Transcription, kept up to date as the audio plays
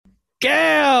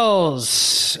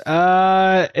Gales!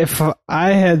 If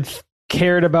I had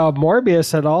cared about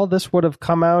Morbius at all, this would have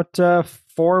come out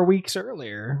 4 weeks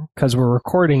earlier because we're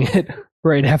recording it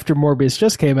right after Morbius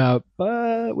just came out,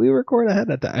 but we record ahead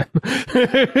of time.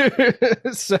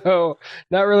 So,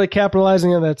 not really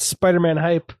capitalizing on that Spider-Man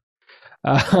hype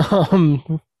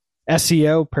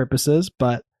SEO purposes,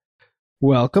 but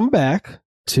welcome back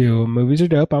to Movies Are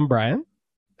Dope. I'm Brian.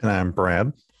 And I'm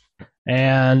Brad.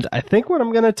 And I think what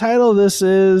I'm going to title this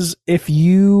is, if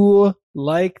you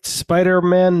liked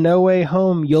Spider-Man No Way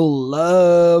Home, you'll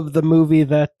love the movie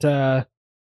that either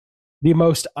the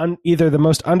most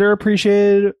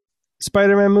underappreciated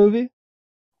Spider-Man movie,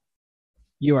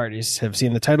 you already have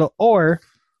seen the title, or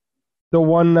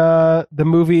the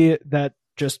movie that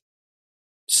just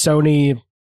Sony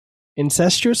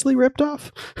incestuously ripped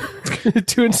off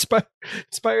to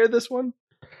inspire this one.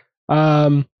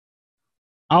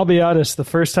 I'll be honest, the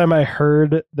first time I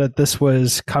heard that this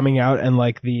was coming out and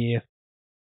like the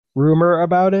rumor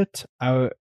about it,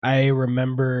 I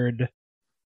remembered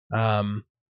The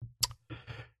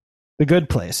Good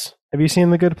Place. Have you seen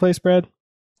The Good Place, Brad?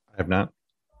 I have not.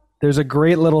 There's a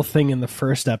great little thing in the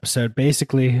first episode.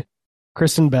 Basically,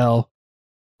 Kristen Bell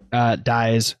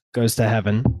dies, goes to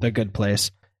heaven, The Good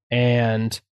Place,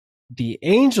 and the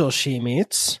angel she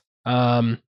meets,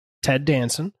 Ted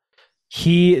Danson,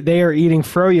 they are eating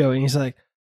froyo, and he's like,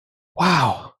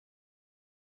 wow,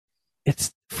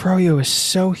 froyo is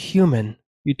so human.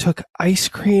 You took ice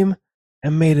cream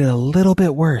and made it a little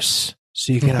bit worse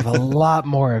so you can have a lot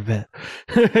more of it.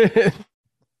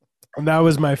 And that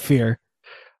was my fear.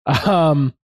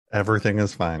 Everything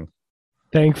is fine.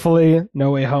 Thankfully,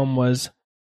 No Way Home was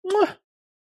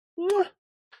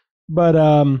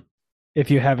but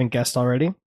if you haven't guessed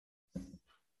already,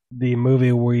 the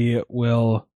movie we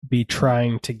will be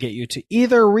trying to get you to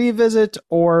either revisit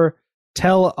or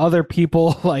tell other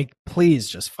people, like, please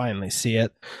just finally see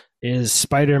it, is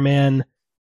Spider-Man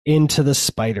Into the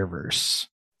Spider-Verse.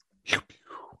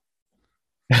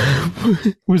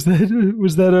 was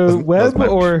that a web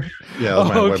or? Yeah, that was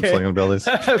my web slinging abilities.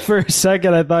 For a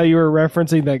second, I thought you were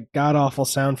referencing that god awful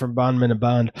sound from Bondman and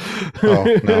Bond. Oh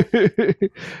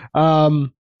no.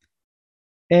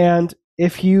 And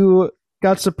if you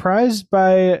got surprised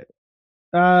by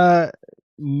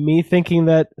me thinking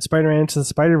that Spider-Man Into the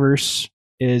Spider-Verse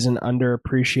is an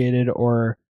underappreciated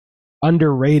or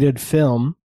underrated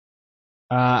film,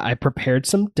 I prepared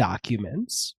some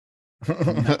documents.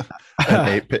 an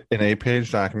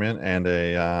 8-page document and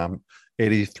a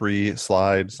 83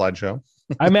 slideshow.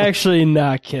 I'm actually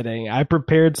not kidding. I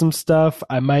prepared some stuff.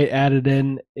 I might add it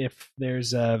in if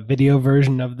there's a video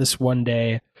version of this one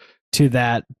day to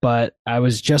that, but I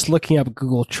was just looking up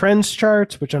Google Trends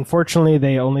charts, which unfortunately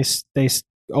they only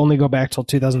go back till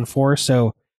 2004,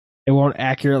 so it won't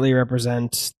accurately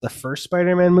represent the first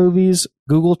Spider-Man movie's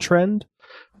Google trend.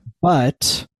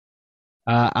 But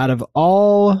out of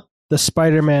all the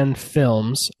Spider-Man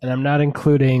films, and I'm not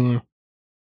including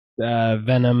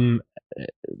Venom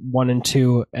 1 and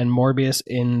 2 and Morbius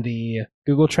in the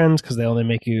Google Trends because they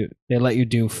let you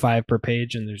do 5 per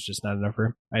page, and there's just not enough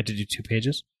room. I had to do 2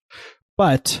 pages.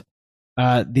 But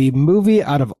the movie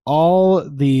out of all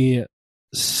the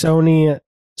Sony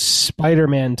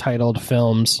Spider-Man titled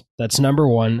films that's number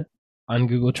 1 on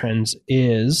Google Trends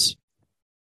is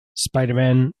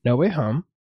Spider-Man No Way Home.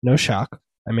 No shock.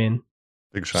 I mean,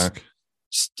 big shock.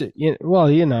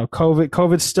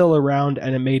 COVID's still around,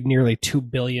 and it made nearly $2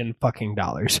 billion fucking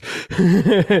dollars.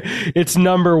 It's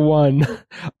number 1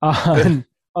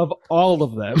 of all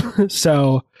of them.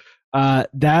 So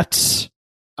that's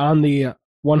on the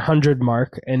 100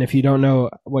 mark. And if you don't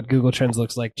know what Google Trends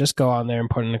looks like, just go on there and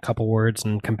put in a couple words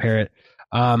and compare it.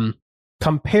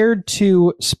 Compared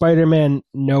to Spider-Man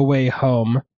No Way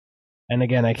Home, and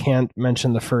again, I can't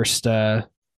mention the first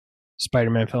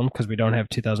Spider-Man film because we don't have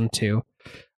 2002.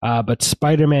 But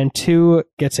Spider-Man 2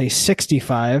 gets a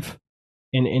 65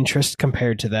 in interest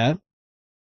compared to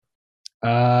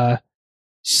that.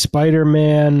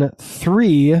 Spider-Man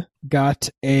 3 got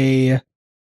a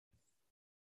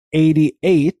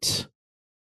 88.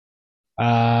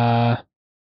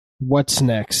 What's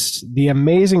next? The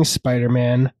Amazing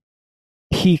Spider-Man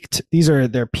peaked. These are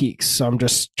their peaks, so I'm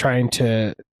just trying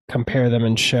to compare them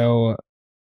and show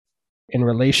in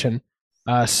relation.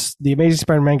 The Amazing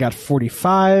Spider-Man got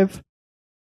 45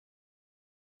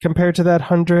 compared to that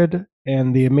 100,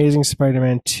 and the Amazing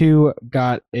Spider-Man 2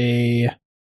 got a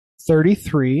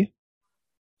 33,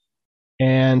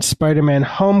 and Spider-Man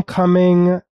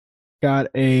Homecoming got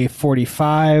a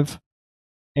 45,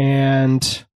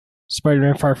 and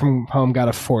Spider-Man Far From Home got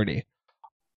a 40.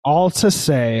 All to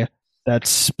say that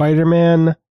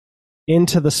Spider-Man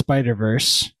Into the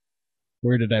Spider-Verse.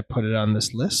 Where did I put it on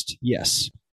this list? Yes.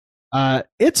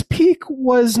 Its peak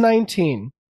was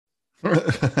 19. And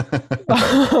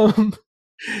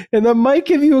that might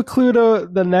give you a clue to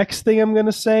the next thing I'm going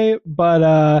to say,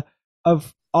 but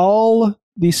of all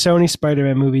the Sony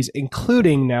Spider-Man movies,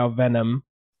 including now Venom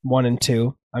 1 and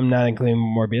 2, I'm not including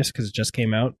Morbius because it just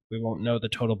came out. We won't know the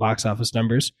total box office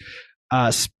numbers.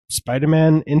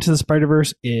 Spider-Man Into the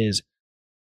Spider-Verse is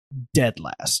dead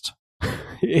last.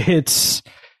 Its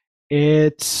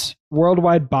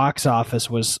worldwide box office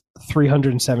was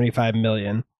 $375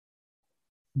 million.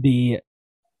 The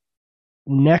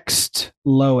next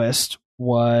lowest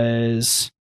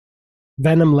was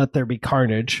Venom Let There Be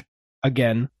Carnage.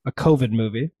 Again, a COVID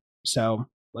movie. So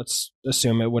let's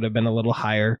assume it would have been a little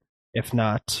higher if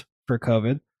not for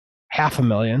COVID.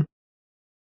 $500,000.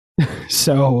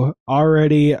 So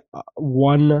already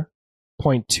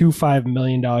 $1.25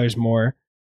 million more.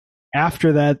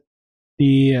 After that,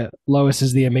 the lowest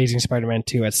is The Amazing Spider-Man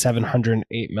 2 at $708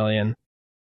 million.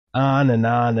 On and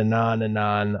on and on and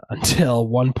on until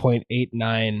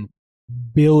 $1.89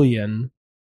 billion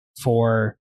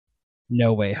for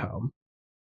No Way Home.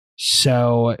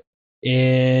 So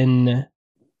in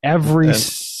every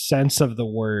sense of the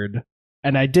word,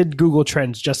 and I did Google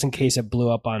Trends just in case it blew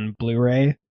up on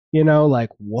Blu-ray, like,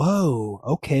 whoa,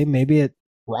 okay, maybe it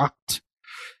rocked,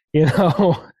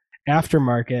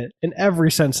 aftermarket in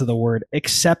every sense of the word,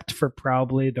 except for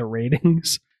probably the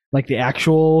ratings, like the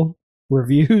actual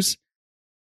reviews.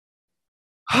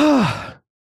 I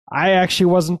actually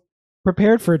wasn't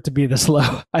prepared for it to be this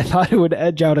low. I thought it would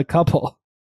edge out a couple,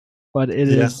 but it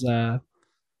is. You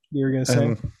were gonna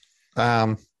say?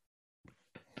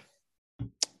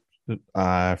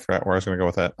 I forgot where I was gonna go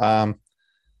with that.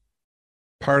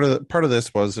 Part of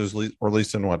this was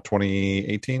released in what,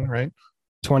 2018, right?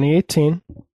 2018.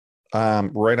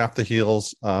 Right off the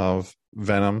heels of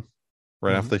Venom,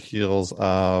 right off the heels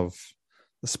of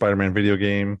the Spider-Man video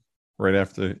game, right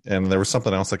after, and there was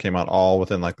something else that came out all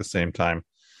within like the same time,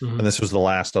 and this was the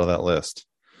last of that list.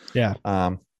 Yeah.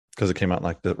 Because it came out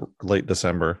like the late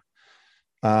December.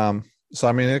 So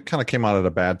I mean, it kind of came out at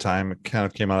a bad time. It kind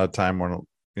of came out at a time when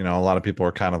a lot of people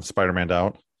were kind of Spider-Man'd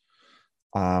out.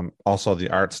 Also, the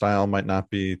art style might not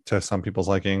be to some people's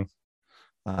liking.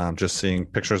 Just seeing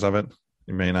pictures of it,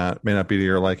 it may not be to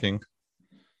your liking.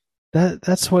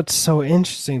 That's what's so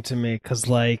interesting to me, because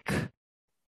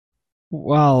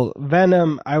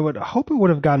Venom, I would hope it would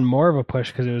have gotten more of a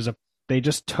push because they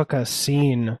just took a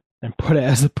scene and put it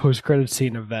as a post-credit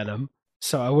scene of Venom.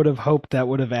 So I would have hoped that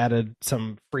would have added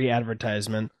some free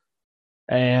advertisement.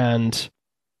 And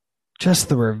just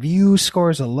the review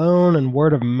scores alone and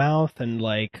word of mouth, and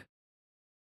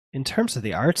in terms of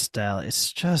the art style,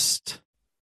 it's just,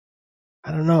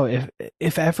 I don't know,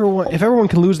 if everyone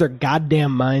can lose their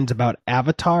goddamn minds about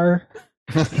Avatar,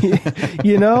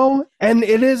 and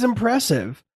it is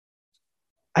impressive.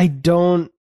 I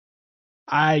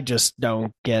just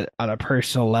don't get on a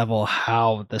personal level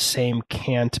how the same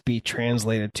can't be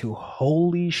translated to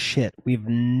holy shit, we've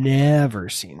never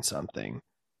seen something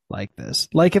like this.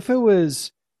 Like if it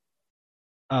was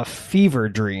a fever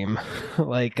dream,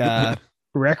 like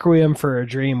Requiem for a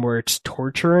Dream, where it's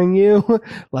torturing you,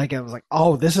 like I was like,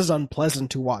 oh, this is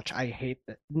unpleasant to watch, I hate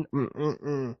that.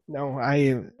 No,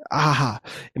 it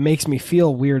makes me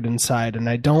feel weird inside and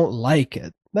I don't like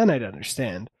it, then I'd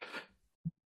understand.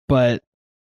 But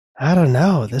I don't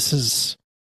know, this is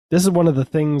one of the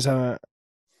things that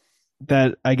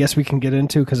I guess we can get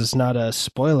into because it's not a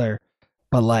spoiler,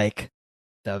 but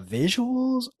the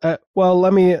visuals, well,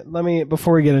 let me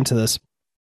before we get into this,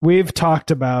 we've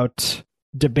talked about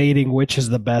debating which is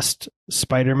the best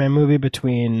Spider-Man movie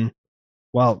between,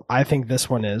 well, I think this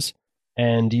one is,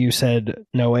 and you said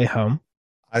No Way Home.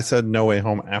 I said No Way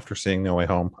Home after seeing No Way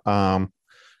Home.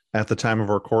 At the time of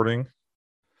recording,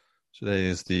 today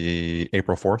is the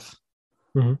April 4th.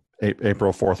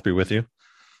 April 4th be with you.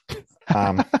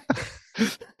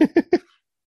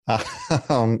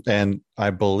 And I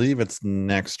believe it's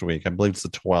next week. I believe it's the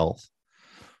 12th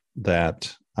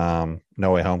that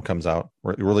No Way Home comes out.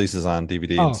 Releases on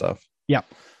DVD and stuff. Yeah.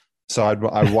 So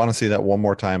I want to see that one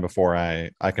more time before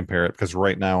I compare it, because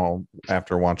right now,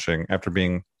 after watching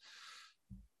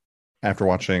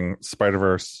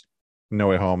Spider-Verse, No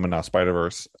Way Home, and now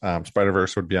Spider-Verse,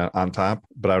 Spider-Verse would be on top,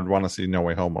 but I would want to see No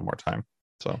Way Home one more time.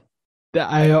 So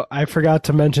I forgot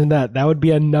to mention that would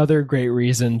be another great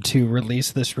reason to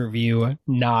release this review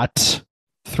not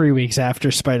 3 weeks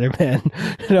after Spider-Man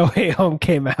No Way Home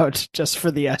came out, just for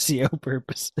the SEO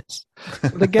purposes.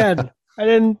 But again, I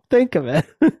didn't think of it.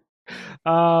 But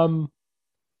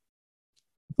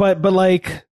all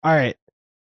right,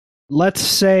 let's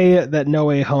say that No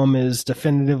Way Home is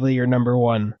definitively your number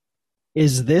one.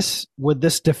 Would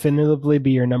this definitively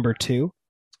be your number two?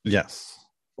 Yes.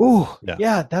 Ooh,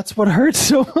 yeah, that's what hurts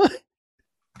so much.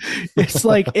 It's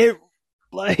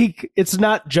it's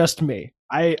not just me.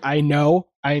 I know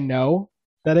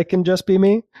that it can just be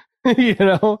me,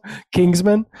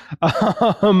 Kingsman.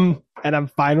 And I'm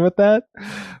fine with that.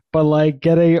 But like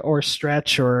Getty or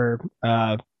Stretch or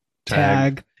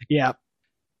Tag. Yeah.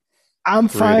 I'm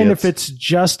fine if it's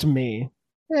just me.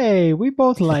 Hey, we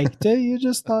both liked it. You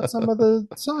just thought some of the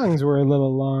songs were a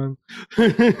little long.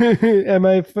 Am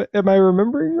I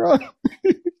remembering wrong?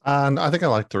 I think I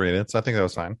liked 3 Idiots. I think that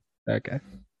was fine. Okay.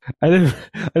 I didn't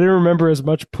remember as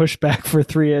much pushback for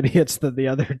 3 Idiots than the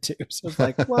other two. So it's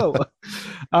like, whoa.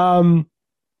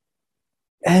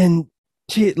 And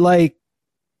like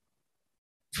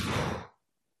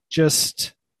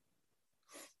just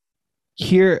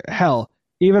here, hell,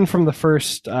 even from the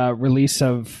first release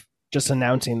of just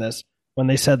announcing this, when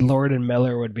they said Lord and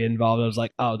Miller would be involved, I was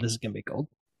like, oh, this is gonna be gold.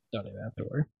 Don't even have to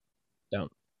worry.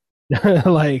 Don't.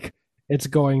 Like, it's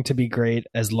going to be great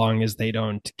as long as they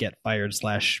don't get fired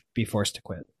 / be forced to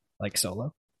quit, like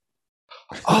Solo.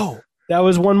 Oh, that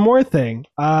was one more thing.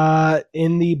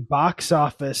 In the box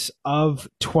office of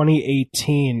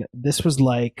 2018, this was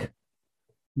like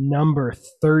number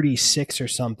 36 or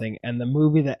something, and the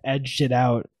movie that edged it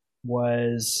out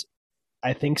was,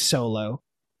 I think, Solo.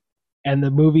 And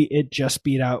the movie it just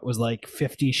beat out was like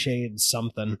 50 Shades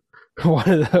something. One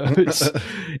of those.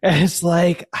 And it's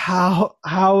like,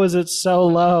 how is it so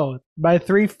low? My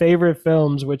 3 favorite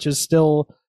films, which is still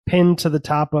pinned to the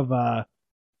top of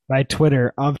my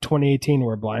Twitter of 2018,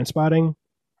 were Blindspotting,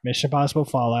 Mission Impossible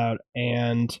Fallout,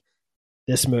 and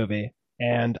this movie.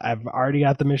 And I've already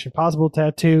got the Mission Impossible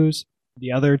tattoos.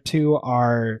 The other 2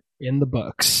 are in the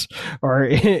books or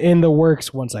in the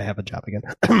works once I have a job again.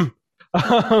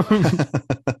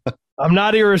 I'm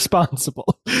not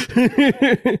irresponsible.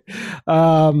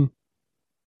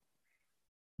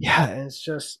 Yeah, it's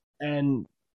just, and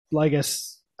like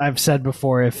I've said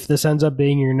before, if this ends up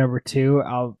being your number 2,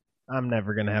 I'm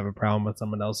never gonna have a problem with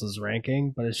someone else's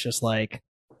ranking. But it's just like,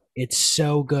 it's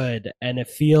so good, and it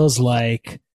feels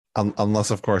like,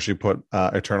 unless of course you put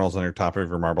Eternals on your top of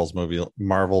your Marvel's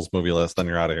movie list, then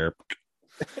you're out of here.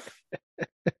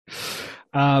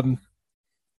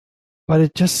 But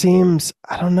it just seems,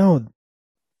 I don't know.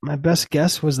 My best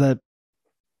guess was that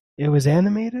it was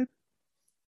animated.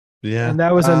 Yeah. And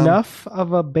that was enough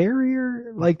of a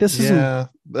barrier. Like, this isn't. Yeah.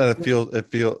 It feels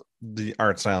the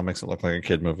art style makes it look like a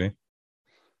kid movie.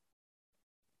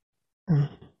 I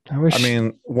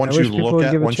mean, once you look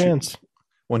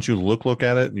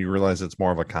at it and you realize it's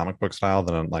more of a comic book style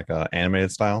than like an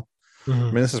animated style. Mm-hmm. I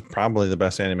mean, this is probably the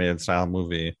best animated style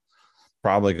movie,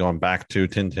 probably going back to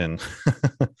Tintin.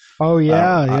 Oh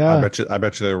yeah, yeah. I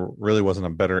bet you there really wasn't a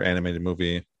better animated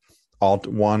movie,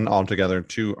 altogether,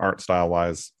 2 art style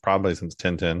wise, probably since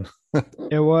Tintin.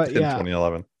 It was in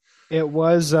 2011. It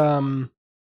was and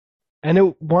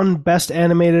it won Best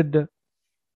Animated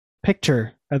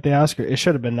Picture at the Oscar. It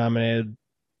should have been nominated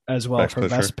as well for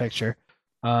Best Picture.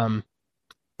 But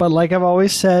like I've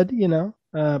always said,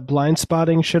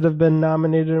 Blindspotting should have been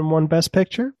nominated and won Best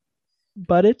Picture.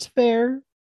 But it's fair.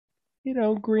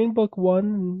 Green Book won,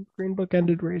 and Green Book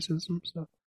ended racism. So,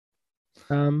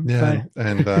 yeah,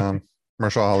 and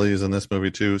Mahershala Ali is in this movie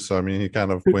too. So I mean, he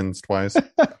kind of wins twice.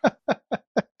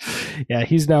 Yeah,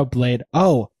 he's now Blade.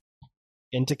 Oh,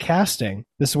 into casting.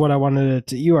 This is what I wanted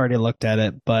to. You already looked at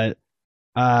it, but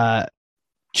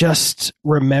just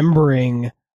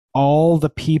remembering all the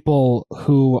people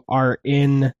who are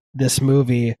in this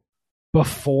movie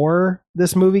before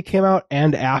this movie came out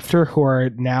and after, who are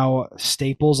now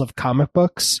staples of comic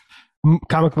book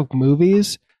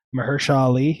movies. Mahershala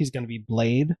Ali, he's going to be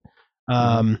Blade.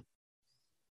 Haley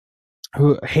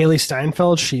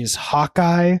Steinfeld, she's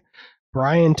Hawkeye.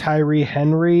 Brian Tyree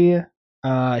Henry,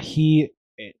 I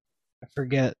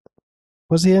forget,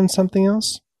 was he in something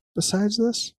else besides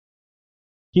this?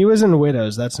 He was in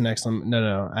Widows. That's the next one.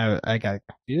 No, I got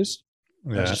confused.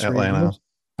 Yeah, Atlanta.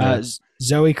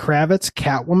 Zoe Kravitz,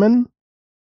 Catwoman.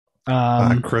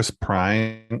 Chris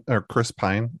Pine,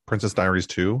 Princess Diaries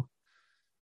 2.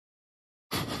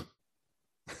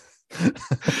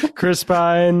 Chris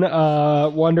Pine,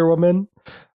 Wonder Woman.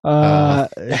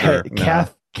 Sure,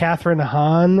 Catherine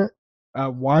Hahn,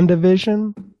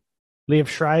 WandaVision. Liev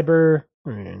Schreiber.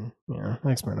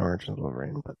 X-Men Origins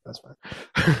Wolverine, but that's fine.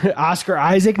 Oscar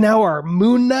Isaac now, our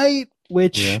Moon Knight.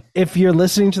 Which, if you're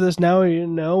listening to this now,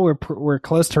 we're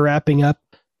close to wrapping up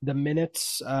the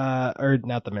minutes, or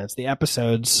not the minutes, the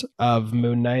episodes of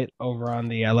Moon Knight over on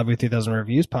the I Love You 3000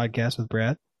 Reviews podcast with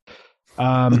Brad.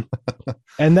 Um,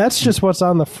 and that's just what's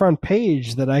on the front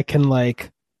page that I can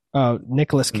like. Oh,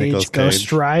 Nicolas Nicolas Cage, Ghost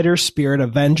Cage. Rider, Spirit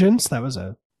of Vengeance. That was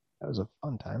a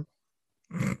fun time.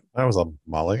 That was a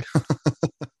Molly.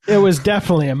 It was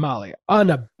definitely a Molly,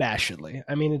 unabashedly.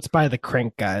 I mean, it's by the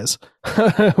Crank guys,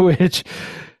 which,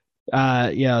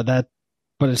 yeah, that,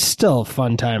 but it's still a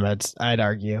fun time. I'd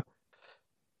argue.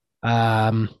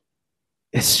 Um,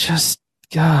 it's just,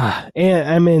 and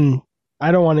I mean,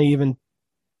 I don't want to even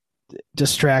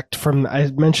distract from. I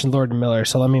mentioned Lord and Miller,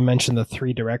 so let me mention the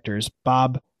three directors: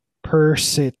 Bob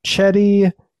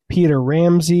Persichetti, Peter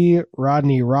Ramsey,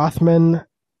 Rodney Rothman.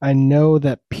 I know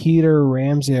that Peter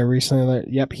Ramsey. I recently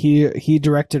learned. Yep, he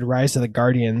directed Rise of the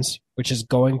Guardians, which is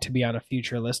going to be on a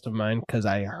future list of mine because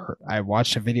I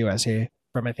watched a video essay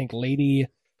from I think Lady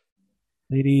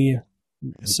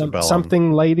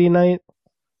something Lady Night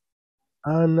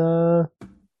on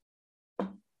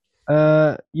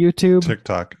YouTube.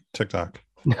 TikTok.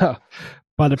 No,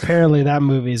 but apparently that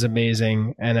movie is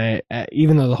amazing, and I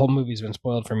even though the whole movie's been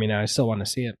spoiled for me now, I still want to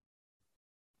see it.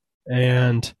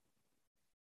 And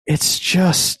it's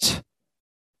just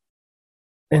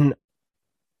an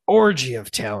orgy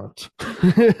of talent,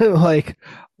 like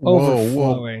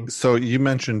overflowing. Whoa. So you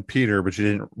mentioned Peter, but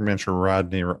you didn't mention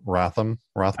Rodney Rothman.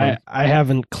 I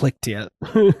haven't clicked yet.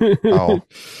 Oh,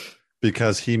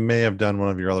 because he may have done one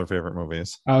of your other favorite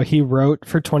movies. Oh, he wrote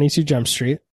for 22 Jump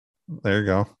Street. There you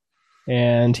go.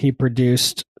 And he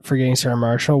produced Forgetting Sarah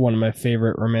Marshall, one of my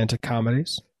favorite romantic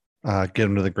comedies. Get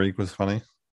Him to the Greek was funny.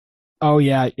 Oh,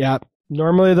 yeah.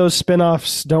 Normally those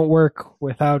spin-offs don't work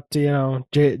without, Jason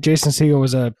Segel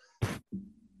was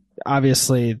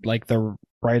obviously like the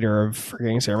writer of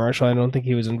Forgetting Sarah Marshall. I don't think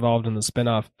he was involved in the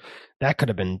spin-off. That could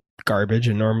have been garbage,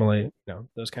 and normally,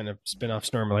 those kind of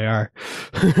spin-offs normally are.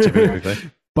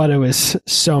 But it was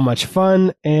so much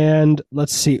fun, and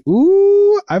let's see.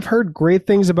 Ooh, I've heard great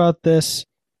things about this.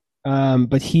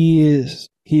 But he's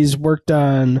worked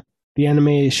on the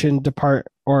animation department,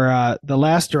 or the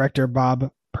last director,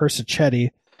 Bob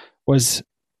Persichetti,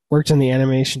 worked in the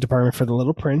animation department for The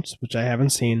Little Prince, which I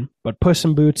haven't seen, but Puss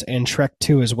in Boots and Shrek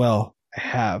 2 as well, I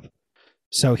have.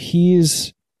 So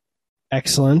he's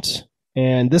excellent,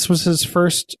 and this was his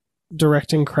first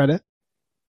directing credit.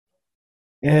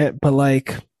 But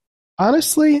like,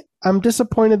 honestly, I'm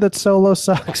disappointed that Solo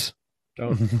sucks.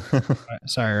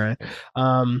 Sorry,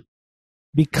 right?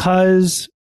 Because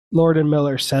Lord and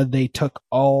Miller said they took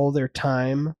all their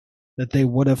time that they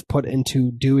would have put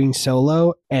into doing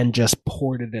Solo and just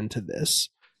poured it into this.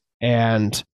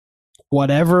 And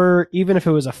whatever, even if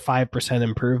it was a 5%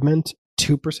 improvement,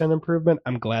 2% improvement,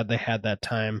 I'm glad they had that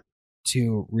time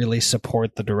to really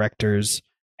support the directors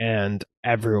and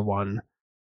everyone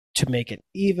to make it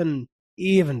even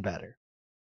better.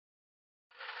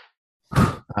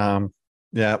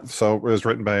 Yeah, so it was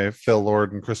written by Phil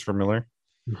Lord and Christopher Miller,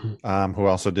 who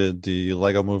also did the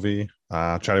Lego movie,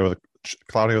 Cloudy with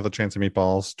a Chance of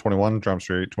Meatballs, 21 Jump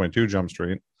Street, 22 Jump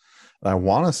Street. And I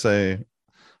want to say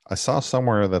I saw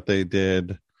somewhere that they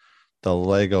did the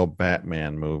Lego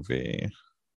Batman movie.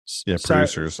 Yeah,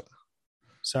 producers.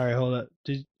 Sorry, hold up.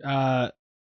 Did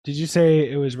you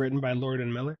say it was written by Lord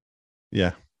and Miller?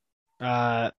 Yeah.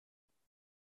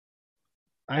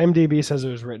 IMDb says it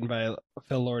was written by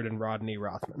Phil Lord and Rodney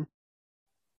Rothman.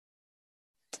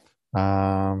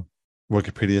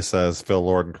 Wikipedia says Phil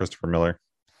Lord and Christopher Miller.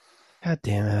 God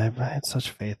damn it! I had such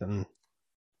faith in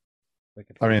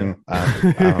Wikipedia. I mean, I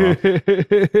don't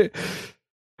know.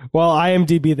 Well,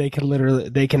 IMDb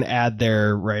they can add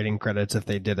their writing credits if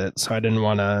they did it. So I didn't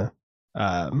want to.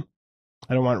 I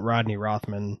don't want Rodney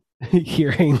Rothman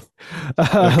hearing.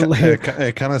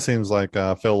 It kind of seems like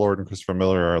Phil Lord and Christopher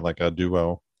Miller are like a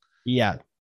duo. Yeah.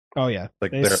 Oh yeah.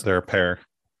 Like they're a pair.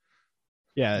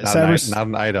 Yeah. Not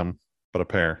an item, but a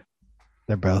pair.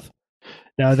 They're both.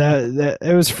 Now that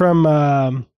it was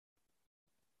from.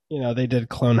 They did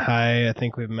Clone High. I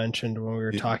think we've mentioned when we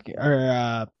were talking.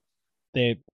 Or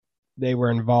they were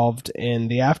involved in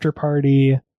The After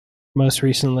Party most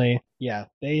recently. Yeah,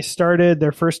 they started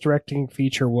their first directing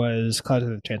feature was Cloudy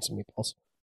with a Chance of Meatballs.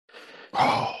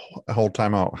 Oh, a whole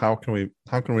time out. How can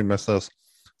we miss this?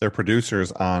 They're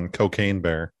producers on Cocaine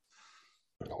Bear.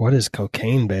 What is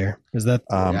Cocaine Bear? Is that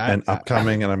an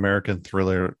upcoming and American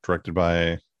thriller directed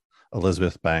by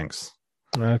Elizabeth Banks?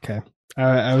 Okay,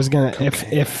 I was gonna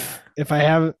if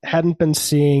I hadn't been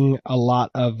seeing a lot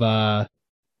of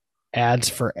ads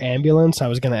for Ambulance, I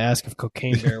was gonna ask if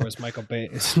Cocaine Bear was Michael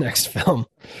Bay's next film.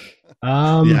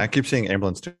 Yeah, I keep seeing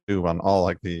Ambulance too on all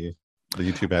like the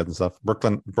YouTube ads and stuff.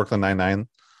 Brooklyn Nine-Nine.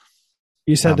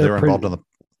 You said they were involved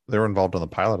in the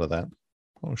pilot of that.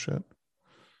 Oh shit.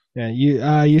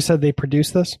 Yeah, you said they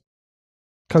produced this?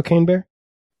 Cocaine Bear?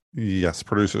 Yes,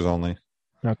 producers only.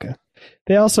 Okay.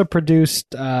 They also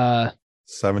produced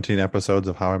 17 episodes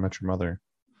of How I Met Your Mother.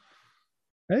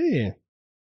 hey.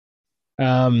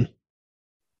 Um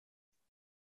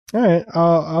all right.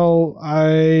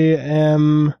 I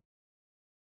am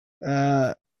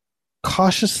uh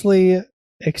cautiously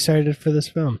excited for this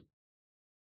film.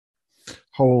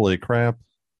 Holy crap. What's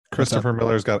up? Christopher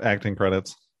Miller's got acting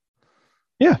credits.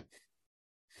 Yeah.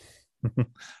 For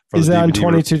Is the that on DVD.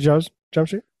 22 Jump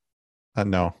Street?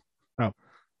 No.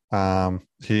 Oh.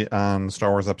 He on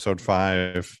Star Wars Episode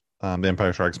 5, The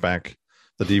Empire Strikes Back,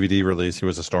 the DVD release, he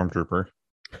was a stormtrooper.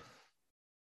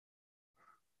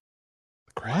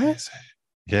 Crazy.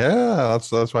 Yeah,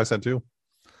 that's what I said too.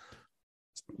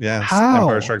 Yeah, How?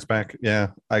 Empire Strikes Back. Yeah,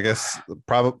 I guess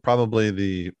probably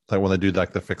the like when they do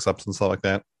like the fix ups and stuff like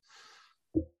that.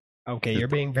 Okay, you're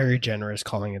being very generous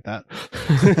calling it that.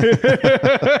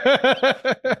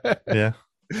 Yeah.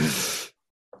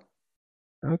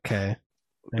 Okay.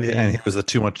 Yeah, and he was the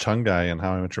too much tongue guy in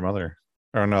How I Met Your Mother.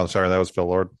 Or no, sorry, that was Phil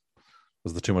Lord.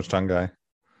 Was the too much tongue guy?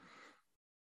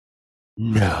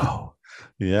 No.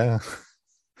 Yeah,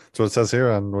 that's what it says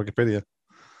here on Wikipedia.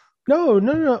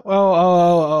 No.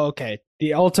 Oh, okay.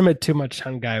 The ultimate too much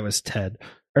tongue guy was Ted.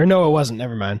 Or no, it wasn't.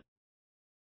 Never mind.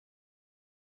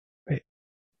 Wait.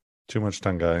 Too much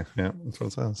tongue guy. Yeah, that's what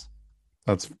it says.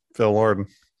 That's Phil Lord.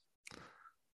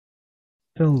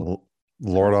 Phil.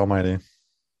 Lord Almighty.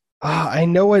 I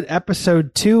know it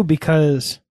episode 2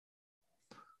 because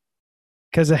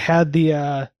it had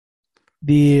the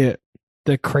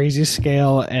crazy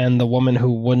scale and the woman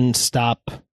who wouldn't stop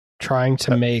trying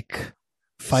to make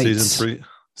fights.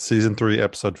 Season 3,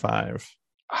 episode 5.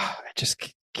 I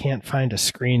just can't find a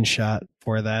screenshot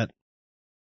for that.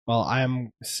 Well,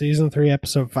 I'm season 3,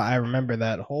 episode 5. I remember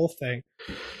that whole thing.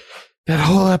 That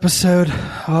whole episode.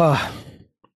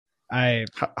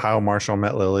 How Marshall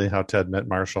met Lily, how Ted met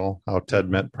Marshall, how Ted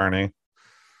met Barney,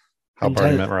 how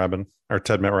Barney met Robin, or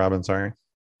Ted met Robin, sorry.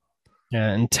 Yeah,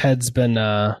 and Ted's been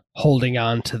holding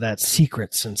on to that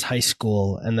secret since high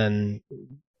school, and then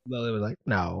Lily was like,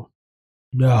 no.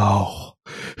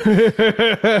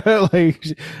 Like,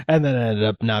 and then it ended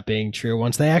up not being true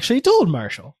once they actually told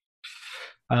Marshall.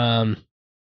 God,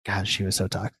 she was so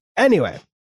toxic. Anyway,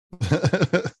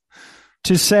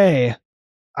 to say,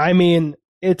 I mean,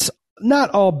 it's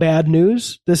not all bad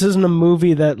news. This isn't a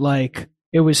movie that like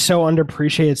it was so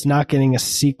underappreciated it's not getting a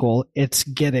sequel. It's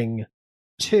getting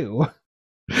 2.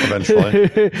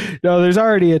 Eventually. No, there's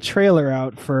already a trailer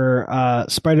out for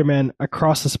Spider-Man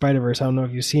Across the Spider-Verse. I don't know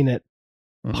if you've seen it.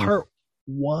 Mm-hmm. Part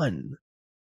 1,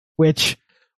 which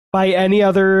by any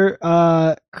other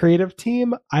creative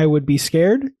team, I would be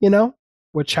scared, you know?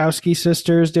 Wachowski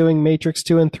sisters doing Matrix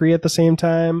 2 and 3 at the same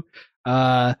time.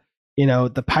 You know,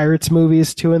 the Pirates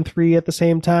movies 2 and 3 at the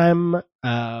same time.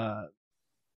 I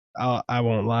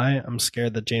won't lie. I'm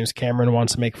scared that James Cameron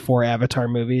wants to make 4 Avatar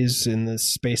movies in the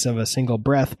space of a single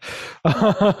breath.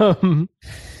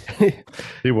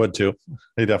 He would too.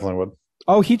 He definitely would.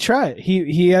 Oh, he tried.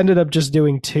 He ended up just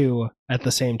doing 2 at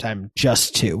the same time.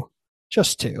 Just two.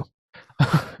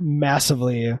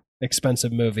 Massively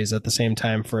expensive movies at the same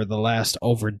time for the last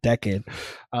over a decade.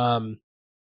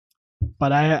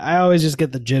 But I always just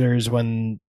get the jitters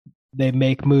when they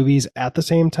make movies at the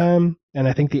same time. And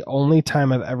I think the only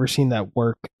time I've ever seen that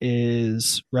work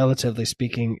is, relatively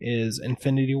speaking, is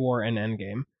Infinity War and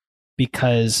Endgame,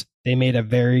 because they made a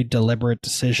very deliberate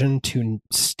decision to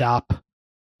stop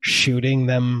shooting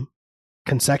them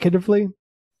consecutively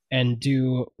and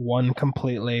do one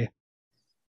completely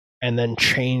and then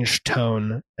change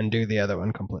tone and do the other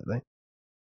one completely.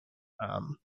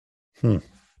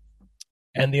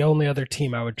 And the only other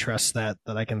team I would trust that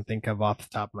I can think of off the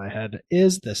top of my head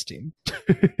is this team.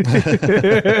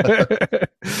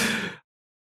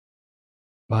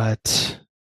 But,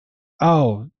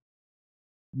 oh,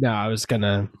 no, I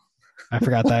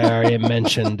forgot that I already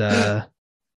mentioned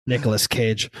Nicolas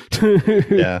Cage.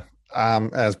 Yeah.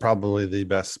 As probably the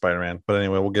best Spider-Man. But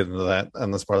anyway, we'll get into that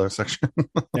in the spoiler section.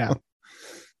 Yeah.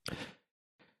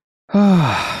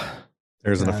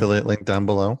 There's an affiliate link down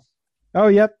below. Oh,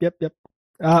 yep.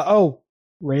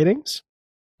 Ratings?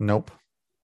 Nope.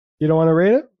 You don't want to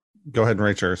rate it? Go ahead and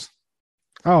rate yours.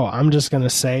 Oh, I'm just going to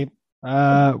say,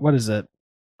 what is it?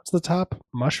 What's the top?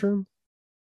 Mushroom?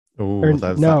 Oh,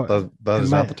 that is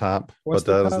not the top. But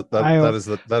that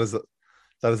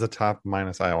is the top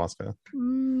minus ayahuasca.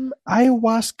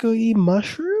 Ayahuasca-y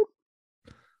mushroom?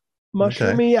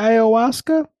 Mushroomy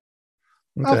ayahuasca?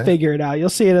 Okay. I'll figure it out. You'll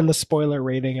see it in the spoiler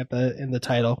rating in the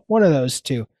title. One of those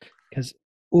two. Because,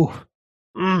 What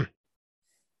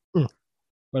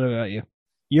about you?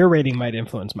 Your rating might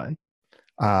influence mine.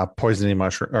 Poisony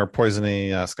mushroom or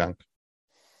poisony skunk.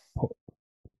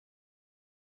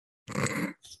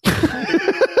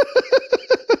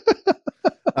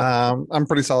 I'm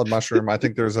pretty solid mushroom. I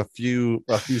think there's a few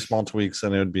small tweaks,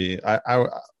 and it would be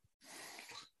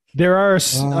There are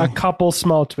a couple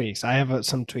small tweaks. I have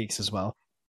some tweaks as well.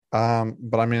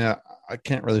 But I mean, I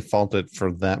can't really fault it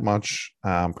for that much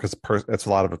because it's a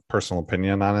lot of personal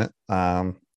opinion on it.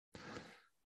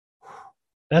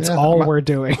 That's all we're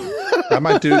doing. I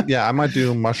might do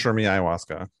mushroomy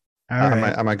ayahuasca.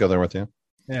 Right. I might go there with you.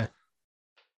 Yeah.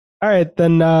 All right,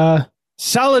 then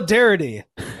solidarity.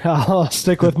 I'll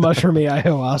stick with mushroomy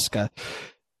ayahuasca.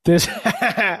 This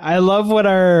I love when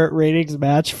our ratings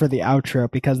match for the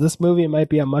outro because this movie might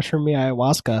be a mushroomy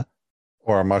ayahuasca.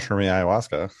 Or a mushroomy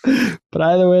ayahuasca. But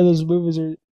either way,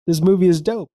 this movie is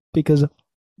dope because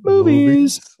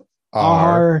movies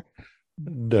are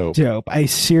dope. I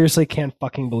seriously can't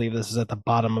fucking believe this is at the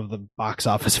bottom of the box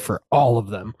office for all of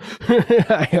them.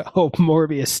 I hope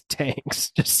Morbius tanks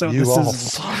just so you this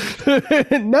is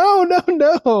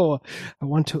no.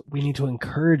 We need to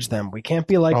encourage them. We can't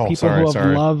be like people who have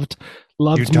loved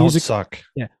you music. Don't suck.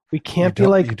 Yeah. We can't be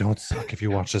like you don't suck if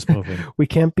you watch this movie. We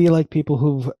can't be like people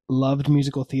who've loved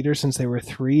musical theater since they were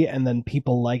 3, and then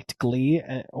people liked Glee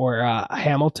or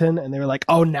Hamilton, and they were like,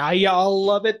 "Oh, now y'all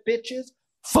love it, bitches."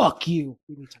 Fuck you.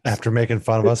 After making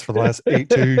fun of us for the last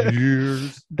 18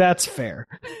 years. That's fair.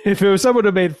 If it was someone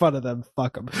who made fun of them,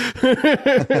 fuck them.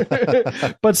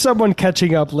 But someone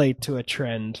catching up late to a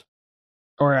trend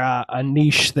or a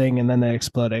niche thing and then they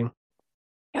exploding,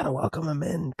 gotta welcome them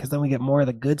in because then we get more of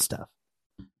the good stuff.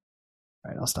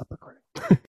 All right, I'll stop recording.